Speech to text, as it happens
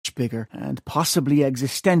much bigger and possibly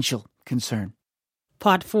existential concern.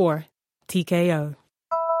 Part 4. TKO.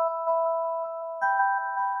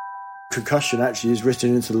 Concussion actually is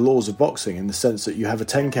written into the laws of boxing in the sense that you have a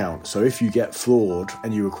 10 count. So if you get floored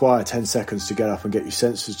and you require 10 seconds to get up and get your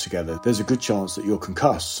senses together, there's a good chance that you're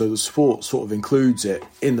concussed. So the sport sort of includes it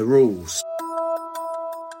in the rules.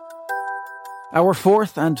 Our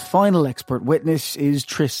fourth and final expert witness is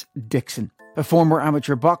Tris Dixon, a former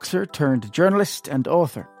amateur boxer turned journalist and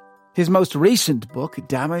author. His most recent book,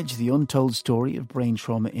 Damage, the Untold Story of Brain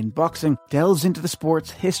Trauma in Boxing, delves into the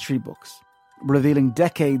sport's history books, revealing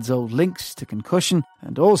decades-old links to concussion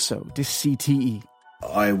and also to CTE.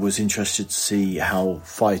 I was interested to see how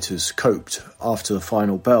fighters coped after the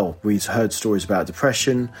final bell. We'd heard stories about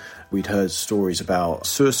depression, we'd heard stories about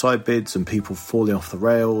suicide bids and people falling off the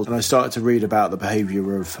rails, and I started to read about the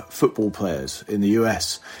behaviour of football players in the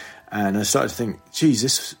US, and I started to think, geez,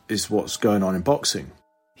 this is what's going on in boxing.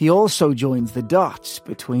 He also joins the dots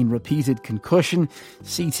between repeated concussion,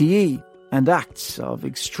 CTE, and acts of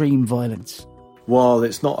extreme violence. While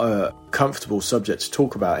it's not a comfortable subject to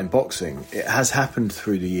talk about in boxing, it has happened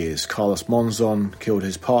through the years. Carlos Monzon killed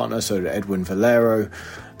his partner, so did Edwin Valero,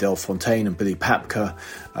 Del Fontaine and Billy Papka.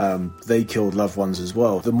 They killed loved ones as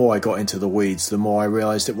well. The more I got into the weeds, the more I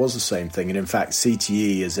realised it was the same thing. And in fact,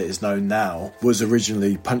 CTE, as it is known now, was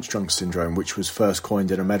originally punch-drunk syndrome, which was first coined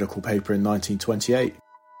in a medical paper in 1928.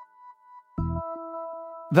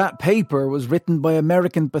 That paper was written by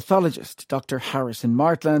American pathologist Dr. Harrison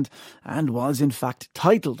Martland and was in fact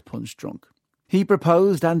titled Punch Drunk. He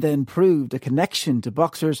proposed and then proved a connection to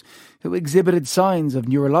boxers who exhibited signs of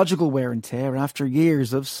neurological wear and tear after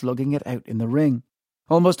years of slugging it out in the ring.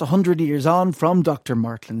 Almost 100 years on from Dr.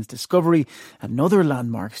 Martland's discovery, another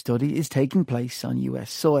landmark study is taking place on US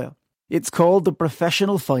soil. It's called the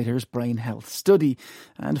Professional Fighters Brain Health Study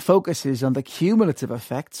and focuses on the cumulative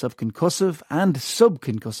effects of concussive and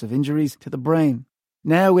subconcussive injuries to the brain.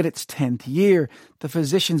 Now in its 10th year, the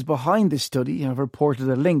physicians behind this study have reported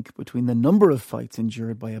a link between the number of fights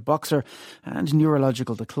endured by a boxer and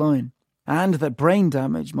neurological decline, and that brain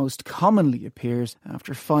damage most commonly appears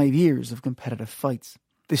after 5 years of competitive fights.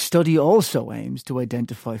 The study also aims to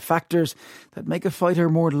identify factors that make a fighter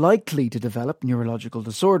more likely to develop neurological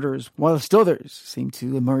disorders, whilst others seem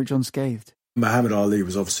to emerge unscathed. Muhammad Ali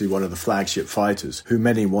was obviously one of the flagship fighters who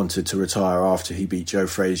many wanted to retire after he beat Joe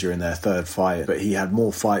Frazier in their third fight, but he had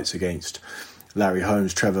more fights against Larry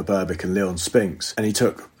Holmes, Trevor Berbick and Leon Spinks, and he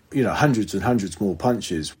took, hundreds and hundreds more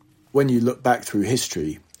punches. When you look back through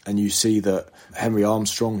history and you see that Henry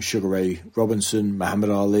Armstrong, Sugar Ray Robinson, Muhammad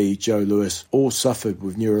Ali, Joe Louis all suffered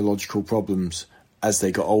with neurological problems as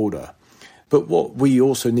they got older. But what we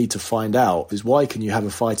also need to find out is why can you have a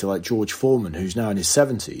fighter like George Foreman, who's now in his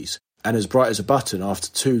 70s, and as bright as a button after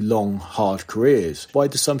 2 long, hard careers? Why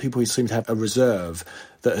do some people seem to have a reserve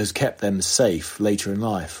that has kept them safe later in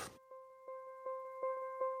life?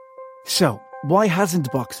 So, why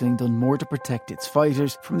hasn't boxing done more to protect its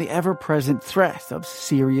fighters from the ever-present threat of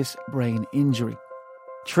serious brain injury?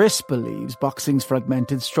 Tris believes boxing's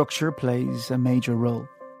fragmented structure plays a major role.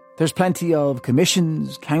 There's plenty of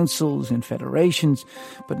commissions, councils and federations,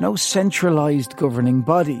 but no centralised governing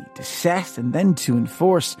body to set and then to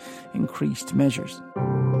enforce increased measures.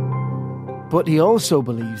 But he also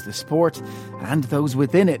believes the sport, and those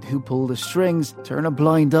within it who pull the strings, turn a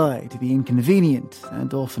blind eye to the inconvenient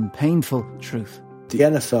and often painful truth. The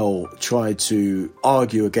NFL tried to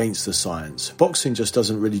argue against the science. Boxing just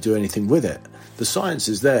doesn't really do anything with it. The science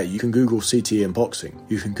is there. You can Google CTE in boxing.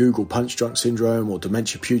 You can Google punch-drunk syndrome or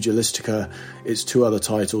dementia pugilistica. It's 2 other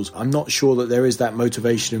titles. I'm not sure that there is that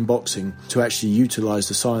motivation in boxing to actually utilise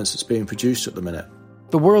the science that's being produced at the minute.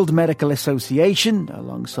 The World Medical Association,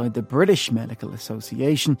 alongside the British Medical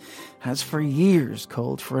Association, has for years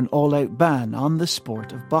called for an all-out ban on the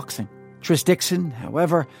sport of boxing. Tris Dixon,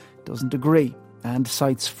 however, doesn't agree and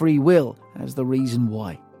cites free will as the reason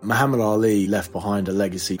why. Muhammad Ali left behind a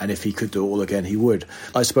legacy, and if he could do it all again, he would.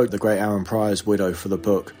 I spoke to the great Aaron Pryor's widow for the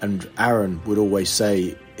book, and Aaron would always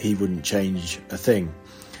say he wouldn't change a thing.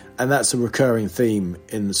 And that's a recurring theme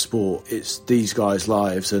in the sport. It's these guys'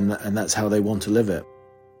 lives, and that's how they want to live it.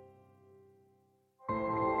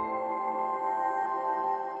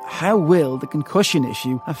 How will the concussion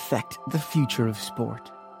issue affect the future of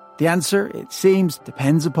sport? The answer, it seems,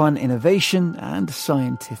 depends upon innovation and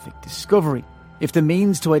scientific discovery. If the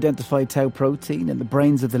means to identify tau protein in the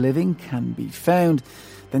brains of the living can be found,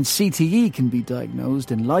 then CTE can be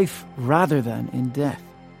diagnosed in life rather than in death.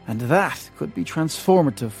 And that could be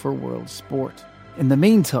transformative for world sport. In the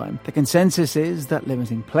meantime, the consensus is that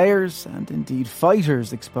limiting players, and indeed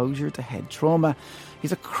fighters' exposure to head trauma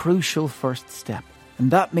is a crucial first step, And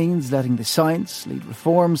that means letting the science lead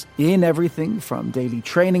reforms in everything from daily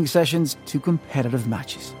training sessions to competitive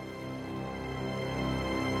matches.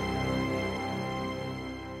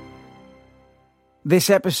 This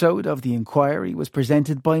episode of The Inquiry was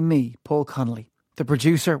presented by me, Paul Connolly. The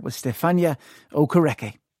producer was Stefania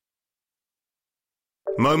Okereke.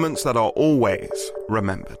 Moments that are always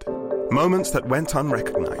remembered. Moments that went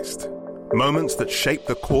unrecognised. Moments that shaped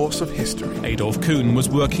the course of history. Adolf Kuhn was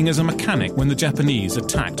working as a mechanic when the Japanese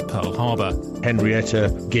attacked Pearl Harbor.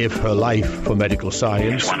 Henrietta gave her life for medical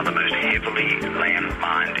science. It's one of the most heavily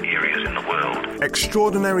landmined areas in the world.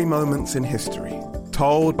 Extraordinary moments in history,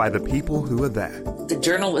 told by the people who were there. The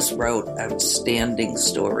journalists wrote outstanding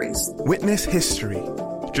stories. Witness History.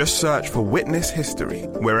 Just search for Witness History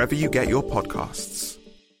wherever you get your podcasts.